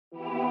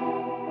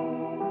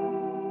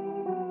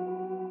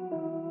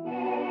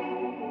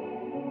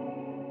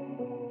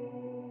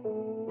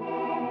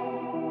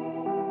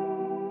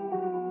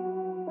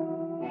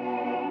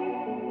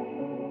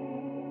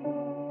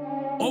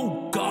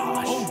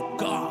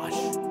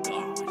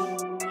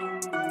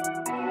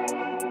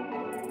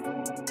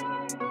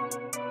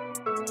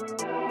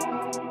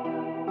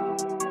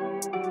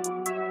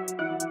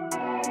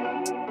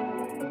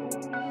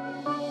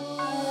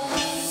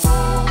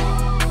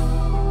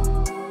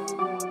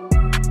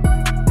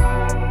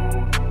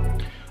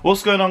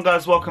What's going on,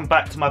 guys? Welcome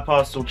back to my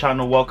personal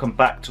channel. Welcome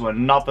back to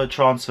another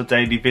transfer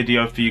daily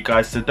video for you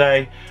guys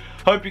today.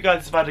 Hope you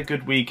guys have had a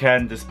good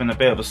weekend. It's been a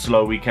bit of a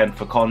slow weekend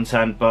for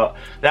content, but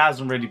there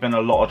hasn't really been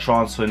a lot of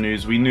transfer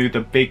news. We knew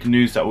the big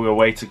news that we were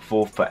waiting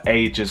for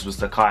ages was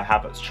the Kai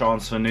Havertz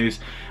transfer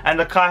news, and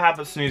the Kai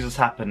Havertz news has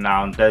happened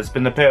now, and there's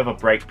been a bit of a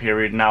break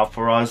period now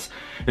for us.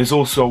 There's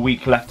also a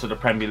week left of the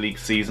Premier League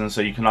season, so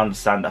you can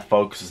understand that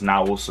focus is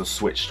now also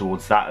switched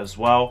towards that as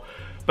well.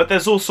 But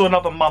there's also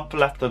another month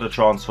left of the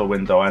transfer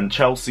window, and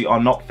Chelsea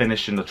are not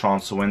finishing the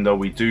transfer window.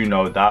 We do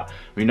know that.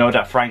 We know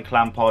that Frank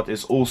Lampard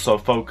is also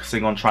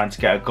focusing on trying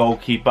to get a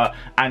goalkeeper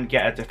and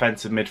get a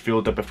defensive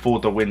midfielder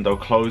before the window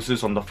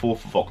closes on the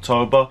 4th of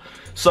October.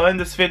 So in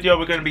this video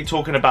we're going to be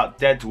talking about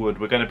Deadwood.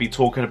 We're going to be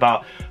talking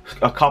about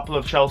a couple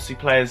of Chelsea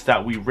players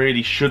that we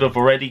really should have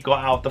already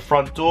got out the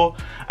front door,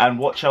 and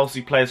what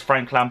Chelsea players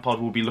Frank Lampard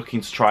will be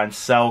looking to try and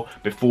sell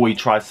before he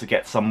tries to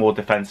get some more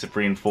defensive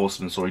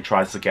reinforcements, or he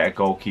tries to get a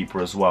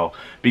goalkeeper as well.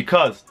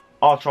 Because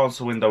our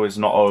transfer window is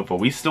not over.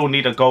 We still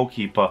need a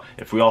goalkeeper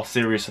if we are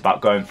serious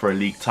about going for a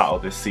league title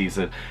this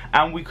season.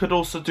 And we could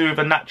also do with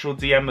a natural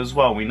DM as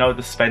well. We know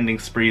the spending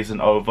spree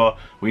isn't over.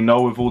 We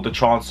know with all the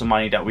transfer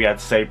money that we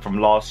had saved from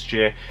last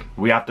year,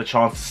 we have the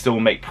chance to still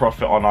make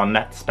profit on our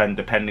net spend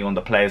depending on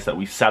the players that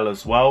we sell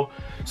as well.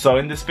 So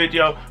in this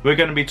video, we're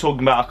going to be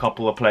talking about a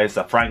couple of players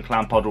that Frank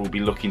Lampard will be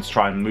looking to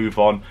try and move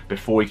on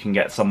before we can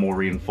get some more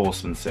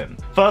reinforcements in.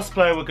 First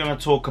player we're going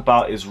to talk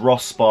about is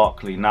Ross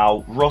Barkley.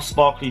 Now, Ross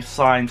Barkley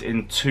signed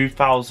in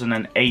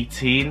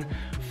 2018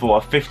 for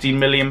a £50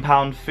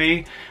 million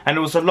fee, and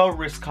it was a low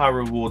risk high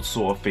reward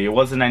sort of fee. It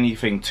wasn't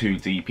anything too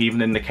deep.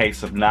 Even in the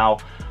case of now,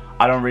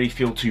 I don't really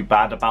feel too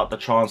bad about the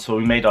transfer.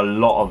 We made a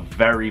lot of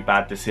very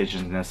bad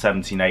decisions in the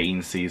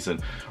 17-18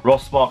 season.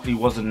 Ross Barkley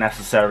wasn't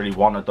necessarily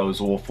one of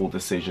those awful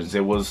decisions.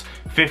 It was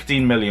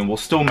 15 million. We'll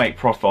still make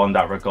profit on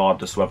that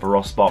regardless whether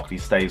Ross Barkley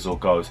stays or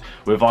goes.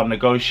 With our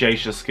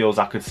negotiation skills,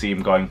 I could see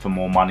him going for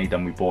more money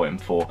than we bought him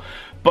for.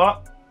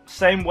 But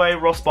same way,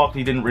 Ross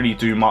Barkley didn't really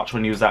do much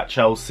when he was at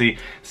Chelsea.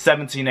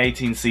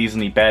 17-18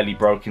 season, he barely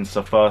broke into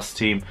the first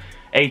team.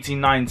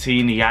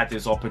 18-19, he had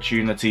his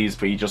opportunities,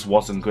 but he just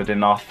wasn't good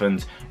enough.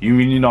 And you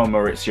know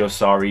Maurizio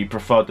Sarri, he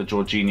preferred the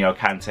Jorginho,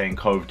 Kante and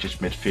Kovacic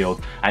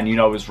midfield. And you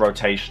know his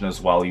rotation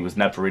as well, he was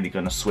never really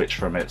going to switch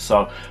from it.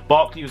 So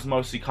Barkley was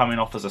mostly coming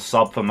off as a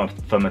sub for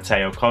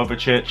Mateo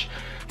Kovacic.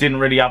 Didn't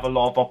really have a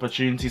lot of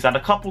opportunities, had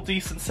a couple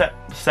decent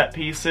set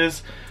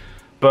pieces,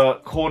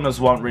 but corners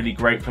weren't really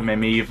great from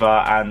him either,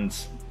 and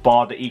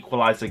bar the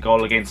equaliser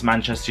goal against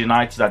Manchester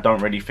United, I don't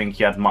really think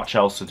he had much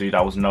else to do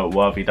that was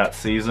noteworthy that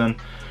season.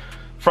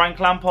 Frank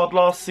Lampard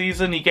last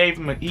season, he gave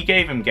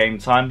him game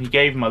time, he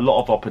gave him a lot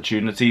of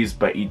opportunities,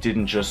 but he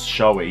didn't just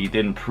show it, he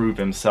didn't prove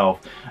himself.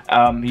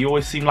 He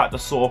always seemed like the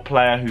sort of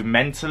player who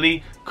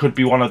mentally could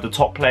be one of the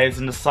top players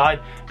in the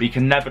side, but he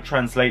can never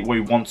translate what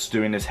he wants to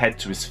do in his head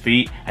to his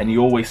feet, and he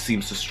always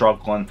seems to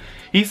struggle. And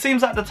he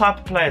seems like the type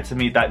of player to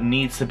me that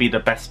needs to be the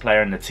best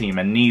player in the team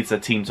and needs a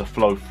team to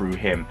flow through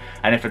him.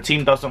 And if a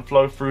team doesn't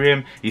flow through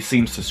him, he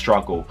seems to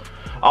struggle.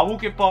 I will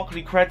give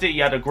Barkley credit. He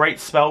had a great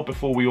spell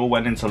before we all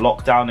went into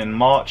lockdown in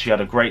March. He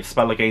had a great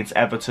spell against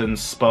Everton,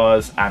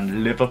 Spurs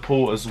and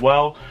Liverpool as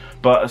well.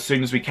 But as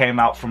soon as we came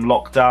out from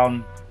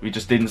lockdown, we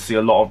just didn't see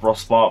a lot of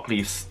Ross Barkley.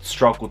 He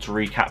struggled to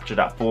recapture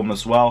that form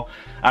as well.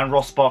 And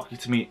Ross Barkley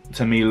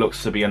to me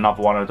looks to be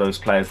another one of those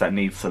players that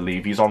needs to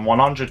leave. He's on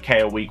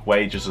 100k a week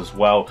wages as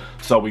well,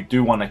 so we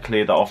do want to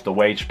clear that off the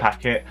wage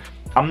packet.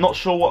 I'm not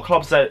sure what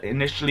clubs are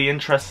initially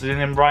interested in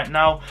him right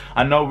now.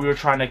 I know we were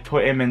trying to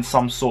put him in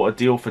some sort of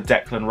deal for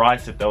Declan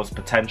Rice if there was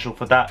potential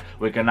for that.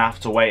 We're going to have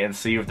to wait and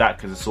see with that,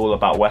 because it's all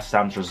about West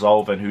Ham's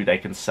resolve and who they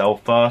can sell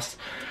first.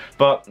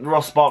 But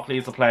Ross Barkley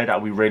is a player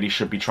that we really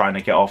should be trying to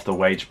get off the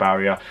wage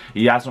barrier.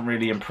 He hasn't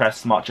really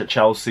impressed much at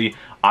Chelsea.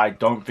 I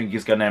don't think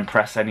he's going to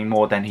impress any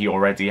more than he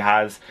already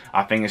has.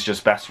 I think it's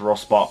just best for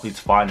Ross Barkley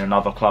to find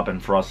another club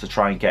and for us to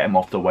try and get him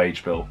off the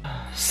wage bill.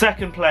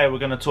 Second player we're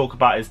going to talk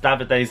about is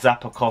Davide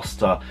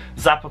Zappacosta.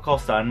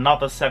 Zappacosta,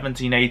 another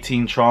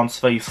 17-18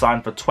 transfer. He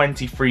signed for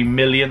 23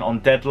 million on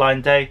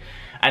deadline day.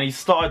 And he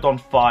started on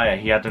fire.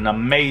 He had an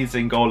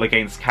amazing goal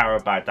against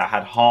Karabakh that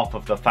had half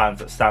of the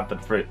fans at Stamford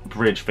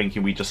Bridge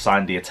thinking we just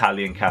signed the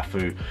Italian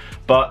Cafu.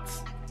 But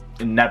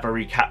never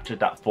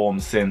recaptured that form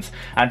since.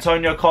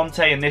 Antonio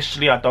Conte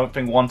initially I don't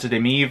think wanted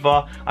him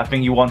either. I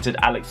think he wanted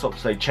Alex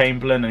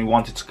Oxlade-Chamberlain, and he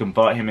wanted to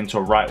convert him into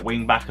a right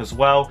wing back as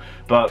well.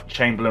 But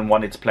Chamberlain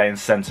wanted to play in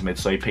centre mid,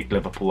 so he picked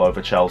Liverpool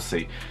over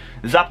Chelsea.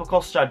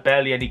 Zappacosta had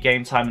barely any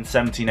game time in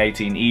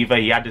 17-18 either.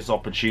 He had his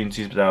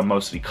opportunities, but they were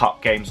mostly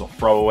cup games or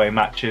throwaway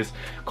matches.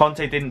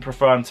 Conte didn't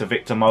prefer him to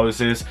Victor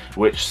Moses,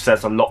 which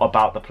says a lot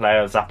about the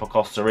player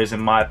Zappacosta is,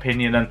 in my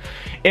opinion. And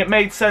it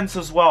made sense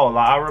as well.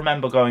 Like, I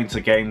remember going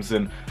to games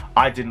and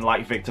I didn't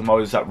like Victor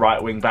Moses at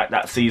right wing back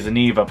that season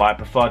either, but I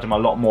preferred him a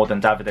lot more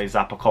than Davide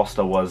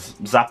Zappacosta was.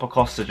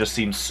 Zappacosta just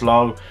seemed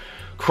slow.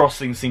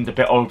 Crossing seemed a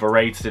bit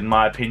overrated in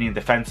my opinion.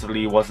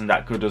 Defensively he wasn't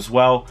that good as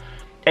well.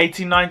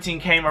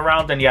 18-19 came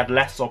around and he had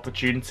less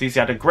opportunities. He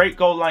had a great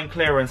goal line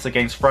clearance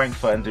against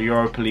Frankfurt in the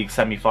Europa League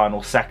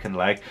semi-final second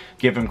leg.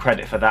 Give him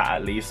credit for that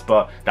at least,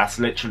 but that's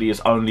literally his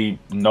only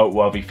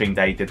noteworthy thing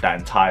that he did that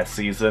entire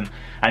season.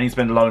 And he's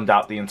been loaned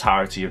out the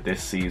entirety of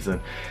this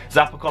season.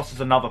 Zappacosta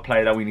is another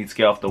player that we need to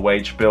get off the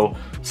wage bill.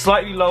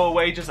 Slightly lower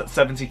wages at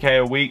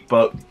 70k a week,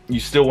 but you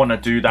still want to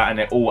do that and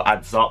it all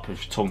adds up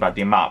if you're talking about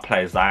the amount of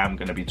players that I am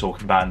going to be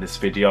talking about in this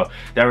video.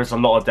 There is a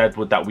lot of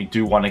deadwood that we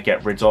do want to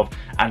get rid of,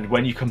 and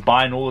when you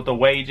combine all of the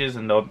wages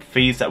and the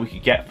fees that we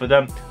could get for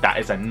them, that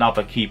is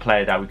another key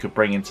player that we could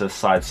bring into the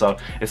side. So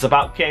it's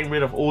about getting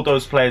rid of all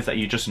those players that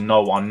you just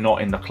know are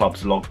not in the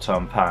club's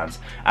long-term plans,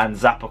 and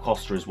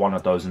Zappacosta is one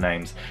of those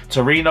names.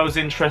 Torino's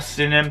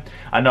interested in him.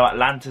 I know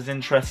Atlanta's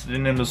interested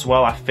in him as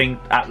well. I think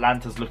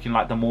Atlanta's looking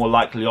like the more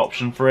likely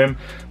option for him,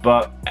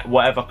 but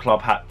whatever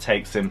club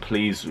takes him,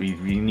 please, we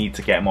need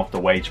to get him off the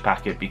wage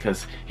packet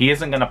because he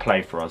isn't going to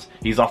play for us.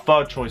 He's our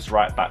third choice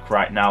right back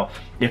right now.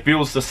 It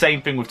feels the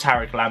same thing with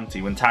Tariq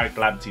Lamptey when Tariq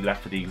Lamptey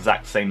left for the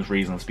exact same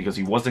reasons, because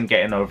he wasn't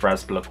getting over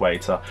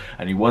Azpilicueta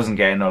and he wasn't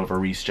getting over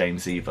Reece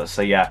James either.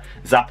 So yeah,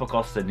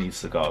 Zappacosta needs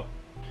to go.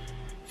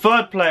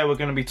 Third player we're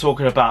going to be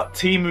talking about,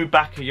 Teemu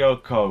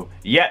Bakayoko.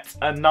 Yet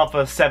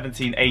another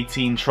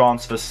 17-18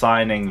 transfer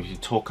signing. You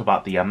talk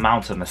about the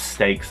amount of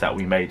mistakes that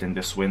we made in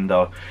this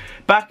window.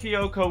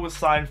 Bakayoko was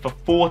signed for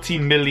 £40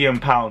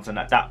 million and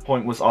at that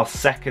point was our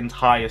second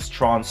highest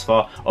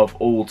transfer of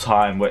all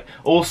time.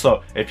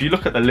 Also, if you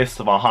look at the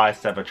list of our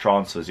highest ever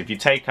transfers, if you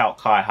take out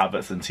Kai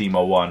Havertz and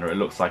Timo Werner, it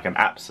looks like an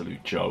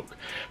absolute joke.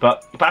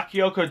 But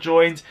Bakayoko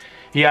joined.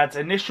 He had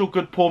initial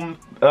good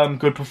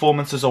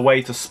performances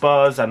away to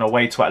Spurs and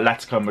away to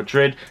Atletico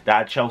Madrid that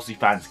had Chelsea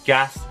fans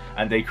gassed,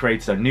 and they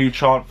created a new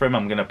chant for him.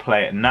 I'm going to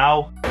play it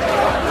now.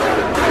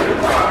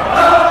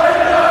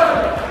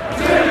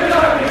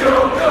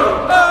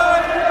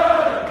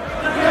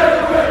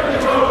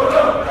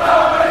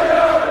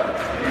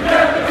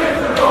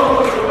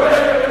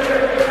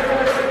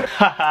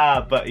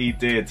 Haha, but he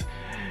did.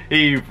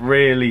 He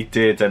really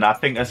did. And I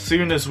think as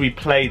soon as we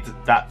played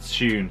that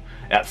tune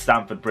at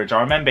Stamford Bridge,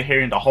 I remember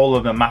hearing the whole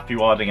of the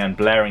Matthew Arding and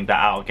blaring that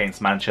out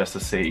against Manchester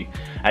City,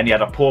 and he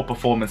had a poor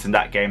performance in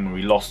that game and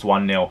we lost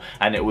 1-0,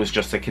 and it was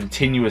just a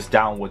continuous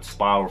downward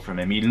spiral from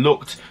him. He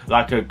looked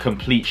like a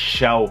complete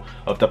shell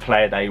of the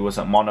player that he was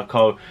at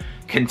Monaco.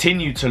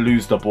 Continued to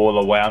lose the ball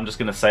away. I'm just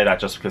going to say that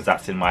just because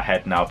that's in my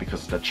head now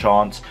because of the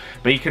chant,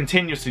 but he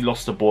continuously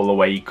lost the ball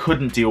away. He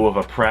couldn't deal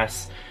with a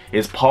press.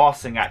 His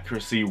passing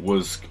accuracy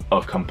was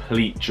a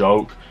complete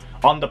joke.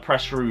 Under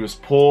pressure he was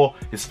poor,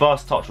 his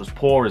first touch was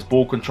poor, his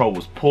ball control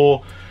was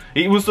poor.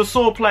 It was the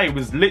sort of play, it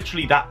was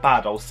literally that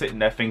bad. I was sitting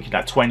there thinking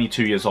at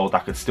 22 years old I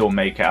could still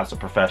make it as a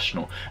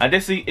professional. And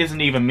this isn't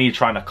even me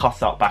trying to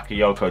cuss out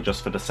Bakayoko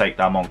just for the sake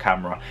that I'm on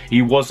camera.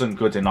 He wasn't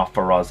good enough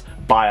for us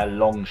by a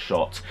long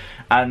shot.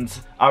 And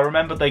I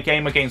remember the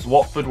game against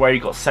Watford where he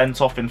got sent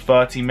off in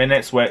 30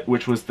 minutes,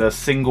 which was the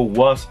single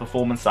worst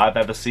performance that I've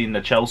ever seen in the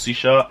Chelsea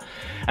shirt.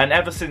 And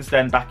ever since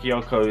then,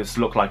 Bakayoko has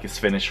looked like it's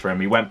finished for him.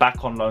 He went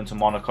back on loan to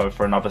Monaco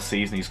for another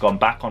season. He's gone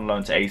back on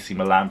loan to AC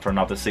Milan for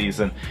another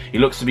season. He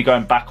looks to be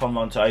going back on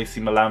loan to AC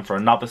Milan for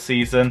another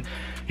season.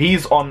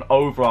 He's on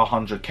over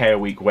 100k a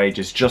week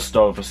wages, just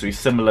over, so he's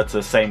similar to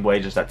the same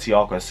wages that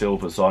Thiago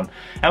Silva's on,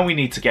 and we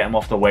need to get him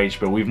off the wage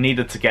bill. We've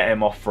needed to get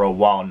him off for a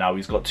while now.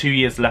 He's got 2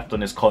 years left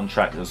on his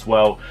contract as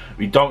well.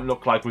 We don't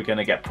look like we're going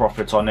to get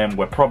profit on him.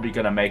 We're probably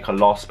going to make a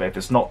loss, but if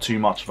it's not too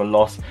much of a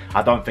loss,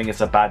 I don't think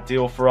it's a bad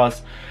deal for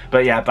us.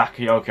 But yeah,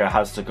 Bakayoko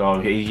has to go.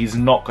 He's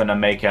not going to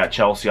make it at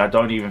Chelsea. I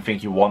don't even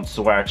think he wants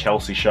to wear a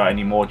Chelsea shirt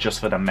anymore just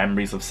for the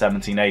memories of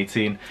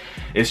 17-18.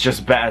 It's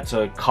just better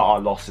to cut our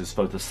losses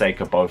for the sake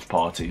of both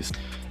parties.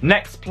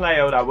 Next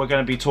player that we're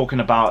going to be talking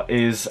about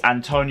is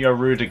Antonio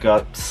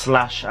Rudiger /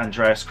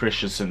 Andreas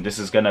Christensen. This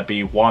is going to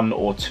be 1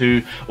 or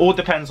 2. All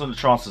depends on the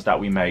transfers that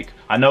we make.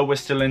 I know we're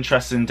still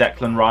interested in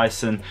Declan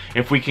Rice, and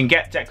if we can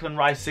get Declan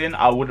Rice in,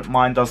 I wouldn't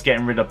mind us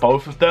getting rid of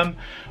both of them.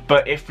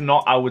 But if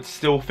not, I would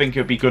still think it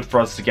would be good for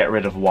us to get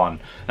rid of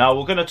one. Now,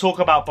 we're going to talk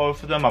about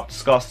both of them. I've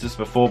discussed this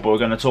before, but we're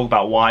going to talk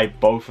about why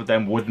both of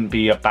them wouldn't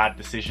be a bad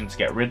decision to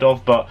get rid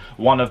of, but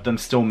one of them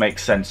still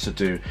makes sense to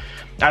do.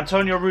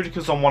 Antonio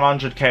Rudiger's on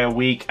 100k a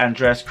week,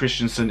 Andreas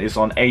Christensen is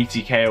on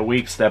 80k a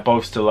week, so they're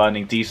both still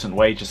earning decent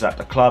wages at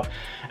the club.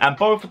 And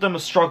both of them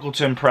have struggled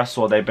to impress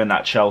while they've been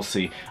at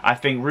Chelsea. I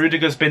think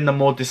Rudiger's been the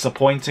more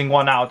disappointing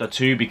one out of the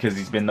two because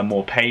he's been the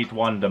more paid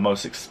one, the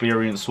most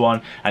experienced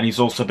one, and he's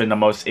also been the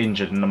most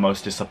injured and the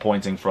most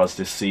disappointing for us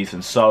this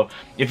season. So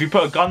if you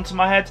put a gun to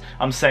my head,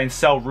 I'm saying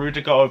sell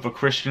Rudiger over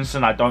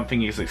Christensen. I don't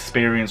think his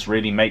experience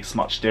really makes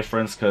much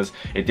difference because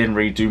it didn't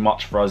really do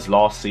much for us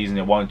last season.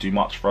 It won't do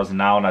much for us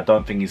now, and I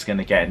don't think he's going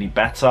to get any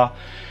better.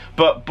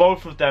 But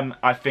both of them,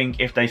 I think,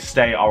 if they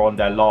stay, are on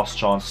their last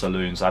chance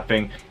saloons. I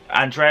think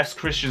Andreas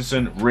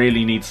Christensen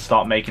really needs to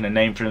start making a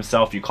name for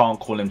himself. You can't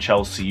call him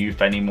Chelsea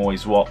youth anymore.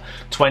 He's what,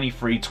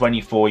 23,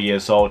 24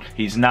 years old.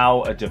 He's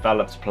now a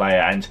developed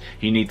player, and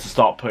he needs to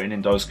start putting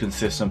in those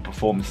consistent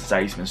performances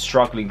that he's been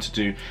struggling to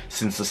do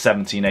since the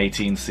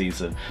 17-18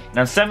 season.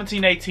 And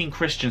 17-18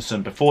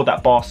 Christensen, before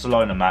that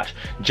Barcelona match,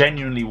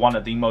 genuinely one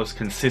of the most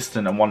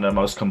consistent and one of the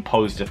most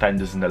composed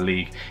defenders in the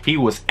league. He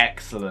was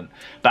excellent.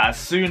 But as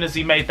soon as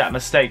he made that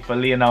mistake for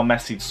Lionel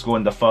Messi to score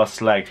in the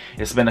first leg,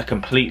 it's been a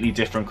completely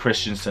different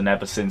Christensen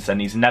ever since,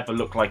 and he's never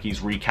looked like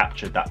he's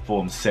recaptured that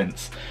form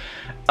since.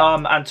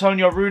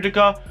 Antonio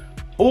Rudiger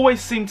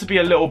always seemed to be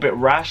a little bit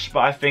rash,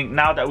 but I think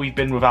now that we've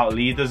been without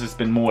leaders, it's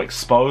been more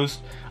exposed.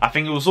 I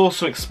think it was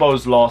also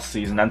exposed last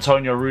season.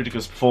 Antonio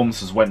Rudiger's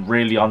performances went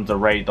really under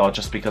radar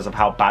just because of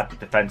how bad the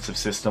defensive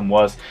system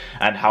was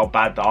and how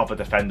bad the other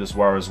defenders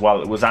were as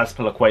well. It was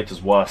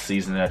Azpilicueta's worst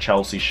season in a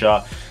Chelsea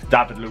shirt.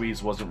 David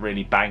Luiz wasn't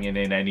really banging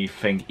in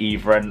anything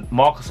either, and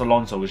Marcos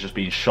Alonso was just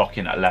being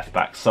shocking at left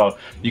back. So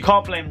you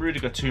can't blame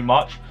Rudiger too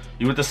much.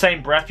 With the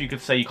same breath, you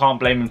could say you can't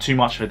blame him too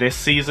much for this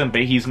season,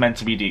 but he's meant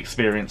to be the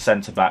experienced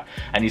centre-back,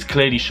 and he's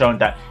clearly shown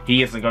that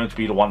he isn't going to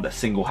be the one that's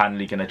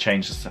single-handedly going to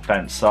change this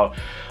defence. So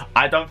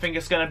I don't think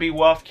it's going to be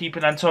worth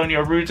keeping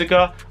Antonio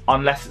Rudiger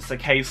unless it's a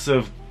case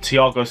of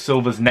Thiago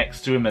Silva's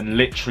next to him and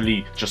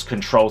literally just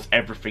controls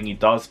everything he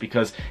does,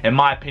 because in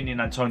my opinion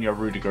Antonio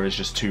Rudiger is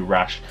just too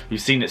rash.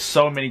 We've seen it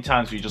so many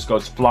times where he just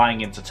goes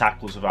flying into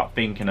tackles without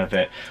thinking of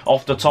it.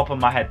 Off the top of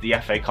my head, the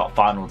FA Cup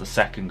final, the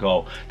second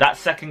goal. That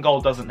second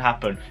goal doesn't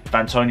happen if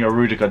Antonio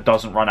Rudiger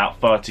doesn't run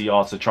out 30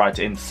 yards to try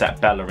to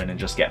intercept Bellerin and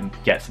just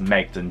gets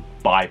megged and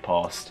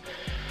bypassed.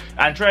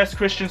 Andreas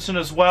Christensen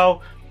as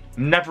well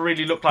never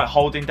really looked like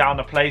holding down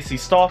a place. He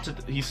started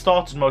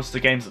most of the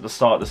games at the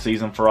start of the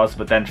season for us,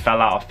 but then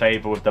fell out of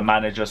favour with the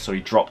manager, so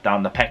he dropped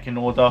down the pecking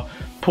order.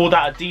 Pulled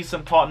out a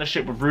decent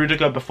partnership with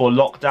Rudiger before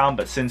lockdown,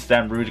 but since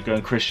then Rudiger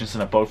and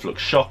Christensen have both looked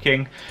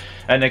shocking.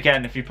 And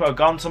again, if you put a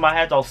gun to my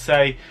head, I'll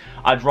say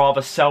I'd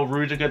rather sell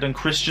Rudiger than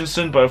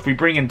Christensen, but if we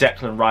bring in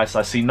Declan Rice,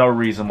 I see no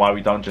reason why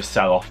we don't just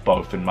sell off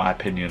both, in my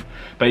opinion.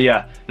 But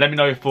yeah, let me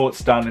know your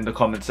thoughts down in the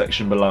comment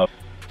section below.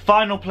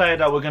 Final player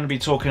that we're going to be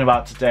talking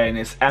about today, and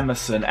it's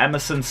Emerson.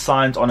 Emerson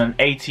signed on an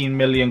 18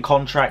 million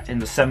contract in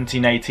the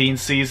 17-18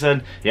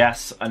 season.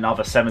 Yes,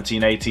 another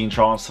 17-18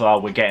 transfer.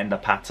 We're getting the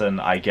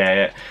pattern, I get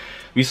it.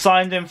 We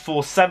signed him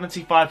for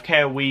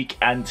 75k a week,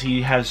 and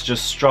he has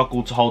just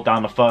struggled to hold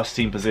down a first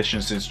team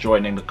position since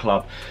joining the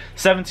club.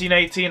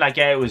 17-18, I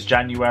get it was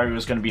January, it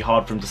was going to be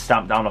hard for him to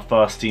stamp down a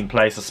first team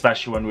place,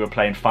 especially when we were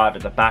playing 5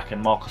 at the back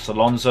and Marcos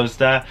Alonso's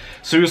there.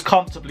 So he was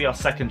comfortably our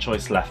second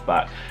choice left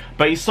back.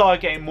 But he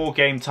started getting more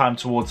game time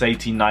towards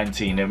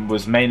 18-19. It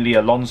was mainly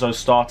Alonso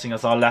starting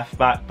as our left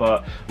back,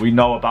 but we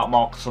know about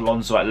Marcos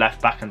Alonso at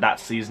left back, and that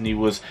season he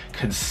was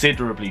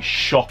considerably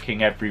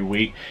shocking every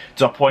week,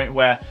 to a point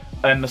where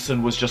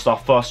Emerson was just our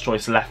first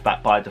choice left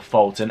back by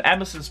default. And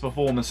Emerson's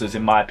performances,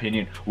 in my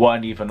opinion,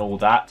 weren't even all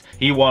that.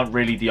 He weren't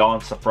really the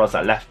answer for us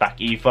at left back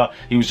either.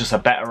 He was just a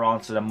better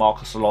answer than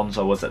Marcos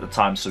Alonso was at the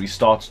time, so he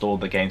started all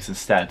the games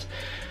instead.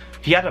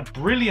 He had a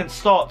brilliant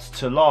start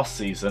to last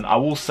season. I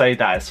will say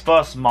that his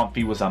first month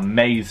he was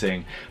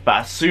amazing,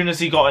 but as soon as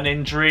he got an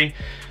injury,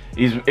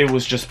 it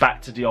was just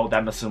back to the old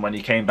Emerson when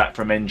he came back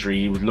from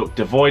injury. He would look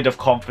devoid of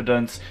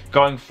confidence.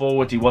 Going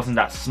forward, he wasn't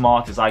that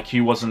smart. His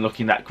IQ wasn't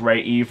looking that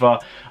great either.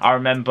 I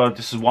remember,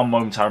 this is one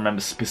moment I remember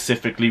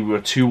specifically, we were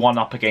 2-1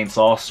 up against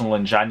Arsenal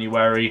in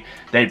January.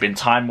 They'd been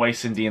time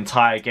wasting the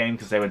entire game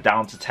because they were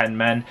down to 10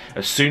 men.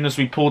 As soon as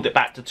we pulled it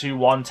back to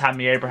 2-1,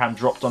 Tammy Abraham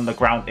dropped on the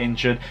ground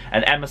injured,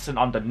 and Emerson,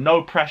 under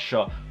no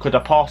pressure, could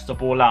have passed the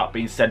ball out,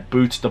 but instead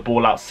booted the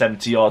ball out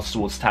 70 yards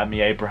towards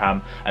Tammy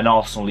Abraham, and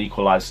Arsenal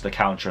equalised the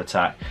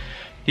counter-attack.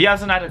 He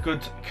hasn't had a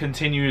good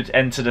continued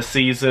end to the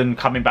season.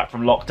 Coming back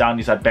from lockdown,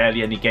 he's had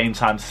barely any game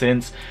time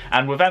since.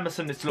 And with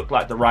Emerson, it's looked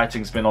like the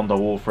writing's been on the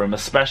wall for him,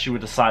 especially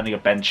with the signing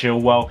of Ben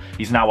Chilwell.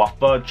 He's now our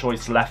third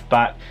choice left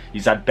back.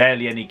 He's had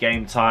barely any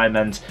game time,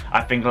 and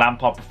I think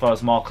Lampard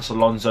prefers Marcos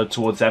Alonso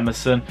towards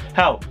Emerson.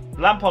 Hell,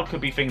 Lampard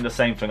could be thinking the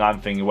same thing I'm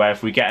thinking, where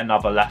if we get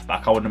another left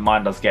back, I wouldn't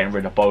mind us getting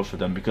rid of both of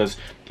them, because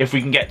if we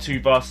can get 2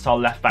 versatile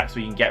left backs,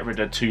 we can get rid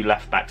of 2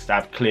 left backs that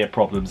have clear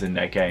problems in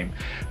their game.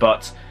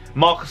 But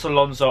Marcos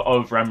Alonso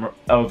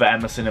over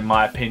Emerson, in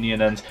my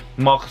opinion, and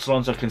Marcos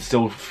Alonso can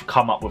still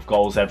come up with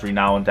goals every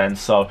now and then,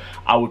 so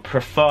I would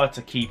prefer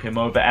to keep him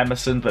over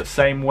Emerson, but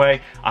same way,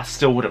 I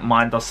still wouldn't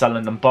mind us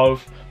selling them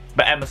both.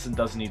 But Emerson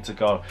does need to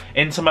go.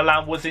 Inter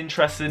Milan was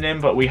interested in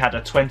him, but we had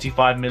a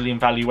 25 million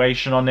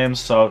valuation on him,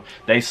 so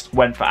they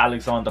went for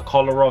Alexander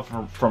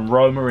Kolarov from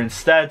Roma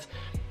instead.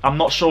 I'm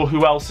not sure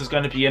who else is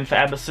going to be in for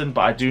Emerson,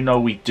 but I do know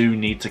we do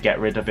need to get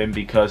rid of him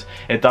because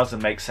it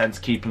doesn't make sense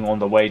keeping on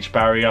the wage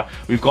barrier.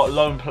 We've got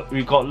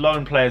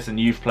loan players and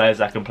youth players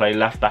that can play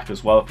left back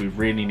as well if we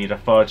really need a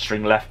third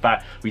string left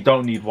back. We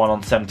don't need one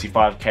on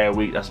 75k a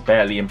week that's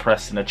barely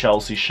impressed in a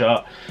Chelsea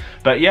shirt.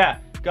 But yeah,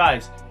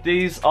 guys,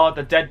 these are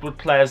the Deadwood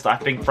players that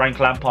I think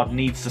Frank Lampard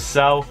needs to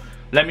sell.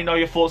 Let me know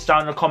your thoughts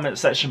down in the comment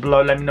section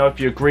below. Let me know if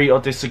you agree or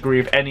disagree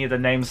with any of the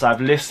names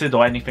I've listed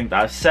or anything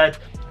that I've said.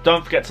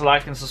 Don't forget to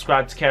like and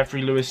subscribe to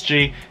Carefree Lewis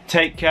G.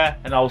 Take care,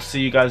 and I will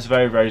see you guys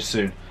very, very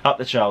soon. Up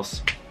the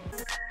Chels.